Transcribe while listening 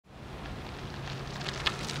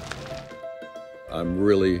I'm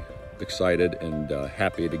really excited and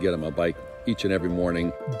happy to get on my bike each and every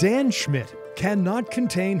morning. Dan Schmitt cannot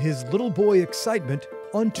contain his little boy excitement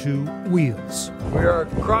on two wheels. We are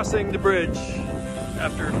crossing the bridge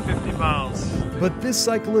after 50 miles. But this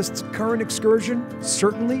cyclist's current excursion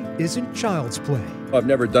certainly isn't child's play. I've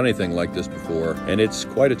never done anything like this before, and it's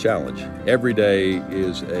quite a challenge. Every day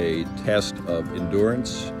is a test of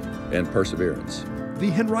endurance and perseverance.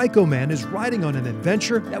 The Henrico man is riding on an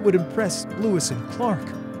adventure that would impress Lewis and Clark.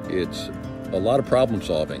 It's a lot of problem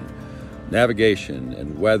solving, navigation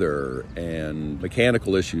and weather and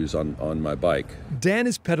mechanical issues on my bike. Dan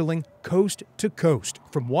is pedaling coast to coast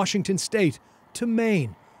from Washington State to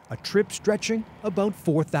Maine, a trip stretching about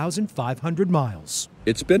 4,500 miles.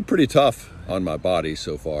 It's been pretty tough on my body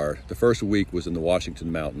so far. The first week was in the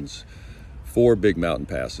Washington Mountains, 4 big mountain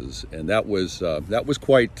passes, and that was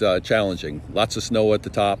quite challenging. Lots of snow at the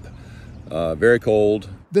top, very cold.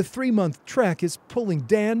 The 3-month trek is pulling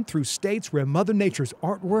Dan through states where Mother Nature's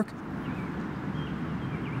artwork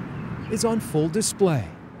is on full display.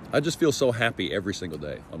 I just feel so happy every single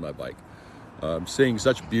day on my bike. Seeing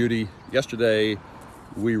such beauty. Yesterday,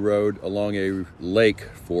 we rode along a lake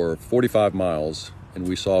for 45 miles, and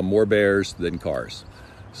we saw more bears than cars.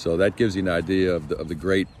 So that gives you an idea of the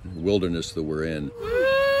great wilderness that we're in.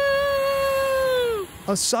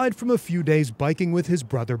 Aside from a few days biking with his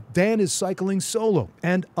brother, Dan is cycling solo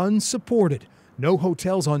and unsupported. No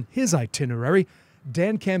hotels on his itinerary.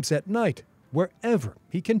 Dan camps at night wherever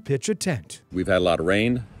he can pitch a tent. We've had a lot of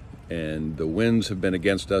rain, and the winds have been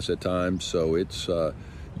against us at times, so it's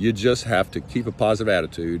you just have to keep a positive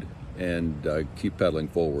attitude and keep pedaling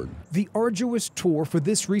forward. The arduous tour for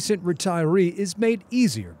this recent retiree is made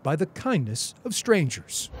easier by the kindness of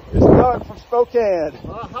strangers. It's Doug from Spokane.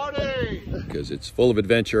 Howdy! Because it's full of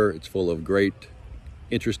adventure, it's full of great,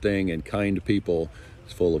 interesting and kind people.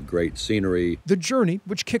 It's full of great scenery. The journey,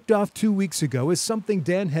 which kicked off 2 weeks ago, is something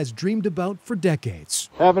Dan has dreamed about for decades.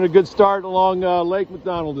 Having a good start along Lake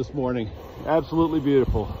McDonald this morning. Absolutely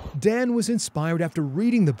beautiful. Dan was inspired after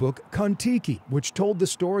reading the book Kontiki, which told the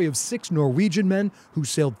story of 6 Norwegian men who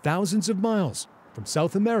sailed thousands of miles from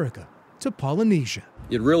South America to Polynesia.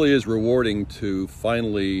 It really is rewarding to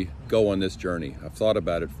finally go on this journey. I've thought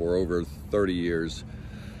about it for over 30 years,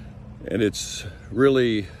 and it's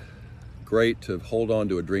really great to hold on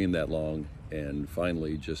to a dream that long and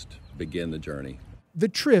finally just begin the journey. The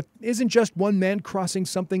trip isn't just one man crossing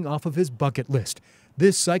something off of his bucket list.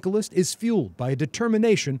 This cyclist is fueled by a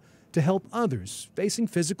determination to help others facing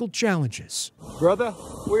physical challenges. Brother,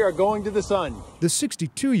 we are going to the sun. The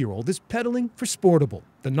 62-year-old is pedaling for Sportable,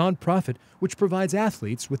 the nonprofit which provides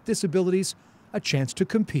athletes with disabilities a chance to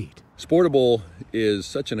compete. Sportable is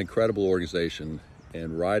such an incredible organization,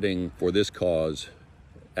 and riding for this cause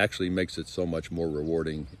actually makes it so much more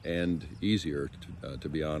rewarding and easier, to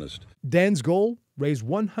be honest. Dan's goal, raise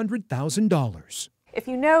 $100,000. If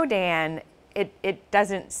you know Dan, it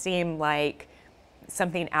doesn't seem like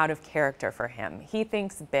something out of character for him. He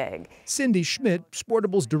thinks big. Cindy Schmitt,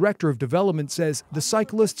 Sportable's Director of Development, says the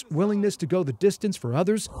cyclist's willingness to go the distance for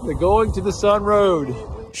others, The Going to the Sun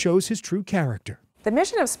Road, shows his true character. The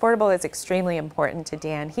mission of Sportable is extremely important to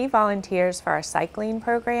Dan. He volunteers for our cycling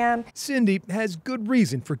program. Cindy has good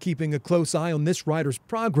reason for keeping a close eye on this rider's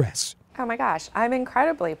progress. Oh my gosh, I'm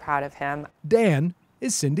incredibly proud of him. Dan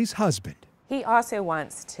is Cindy's husband. He also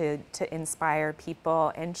wants to inspire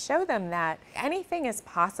people and show them that anything is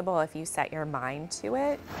possible if you set your mind to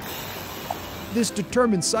it. This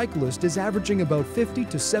determined cyclist is averaging about 50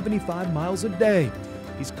 to 75 miles a day.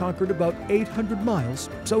 He's conquered about 800 miles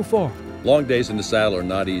so far. Long days in the saddle are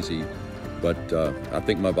not easy, but I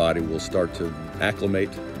think my body will start to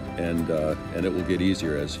acclimate, and it will get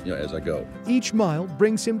easier as I go. Each mile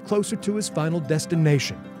brings him closer to his final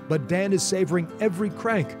destination, but Dan is savoring every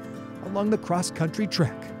crank along the cross-country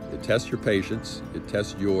trek. It tests your patience, it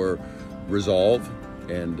tests your resolve,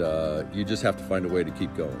 and you just have to find a way to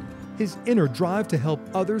keep going. His inner drive to help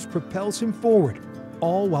others propels him forward,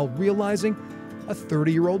 all while realizing a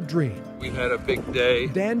 30-year-old dream. We had a big day.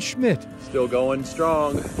 Dan Schmitt Still going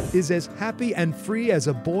strong. is as happy and free as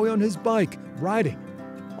a boy on his bike, riding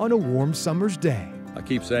on a warm summer's day. I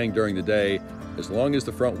keep saying during the day, as long as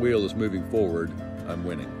the front wheel is moving forward, I'm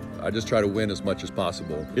winning. I just try to win as much as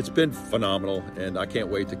possible. It's been phenomenal, and I can't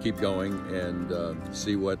wait to keep going and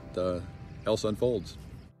see what else unfolds.